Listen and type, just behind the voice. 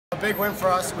big win for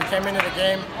us. We came into the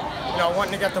game,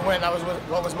 wanting to get the win. That was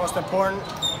what was most important.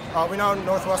 We know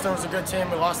Northwestern was a good team.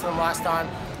 We lost to them last time.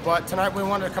 But tonight we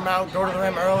wanted to come out, go to the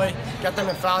rim early, get them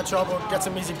in foul trouble, get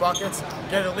some easy buckets,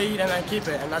 get a lead, and then keep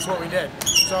it. And that's what we did.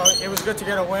 So it was good to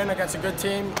get a win against a good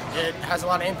team. It has a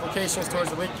lot of implications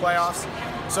towards the league playoffs.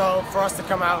 So for us to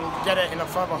come out and get it in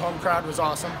front of a home crowd was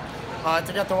awesome.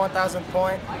 To get the 1,000th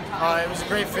point, it was a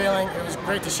great feeling. It was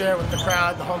great to share with the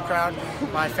crowd, the home crowd,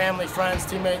 my family, friends,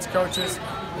 teammates, coaches.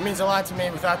 It means a lot to me.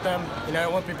 Without them, it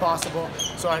wouldn't be possible.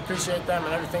 So I appreciate them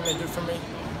and everything they do for me.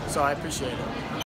 So I appreciate it.